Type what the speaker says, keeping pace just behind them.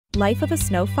Life of a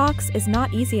snow fox is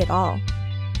not easy at all.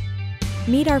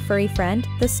 Meet our furry friend,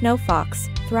 the snow fox,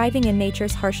 thriving in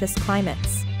nature's harshest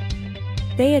climates.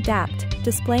 They adapt,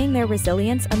 displaying their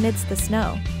resilience amidst the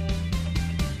snow.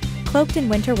 Cloaked in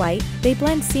winter white, they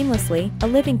blend seamlessly, a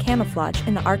living camouflage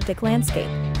in the Arctic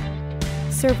landscape.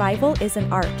 Survival is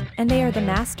an art, and they are the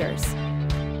masters.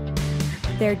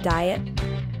 Their diet?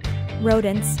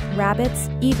 Rodents, rabbits,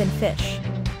 even fish.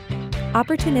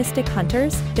 Opportunistic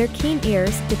hunters, their keen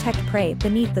ears detect prey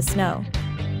beneath the snow.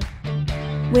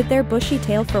 With their bushy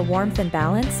tail for warmth and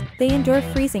balance, they endure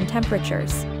freezing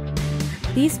temperatures.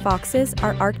 These foxes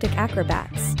are Arctic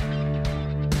acrobats.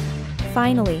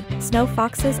 Finally, snow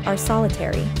foxes are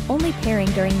solitary, only pairing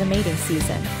during the mating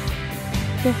season.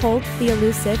 Behold the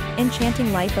elusive,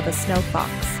 enchanting life of a snow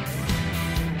fox.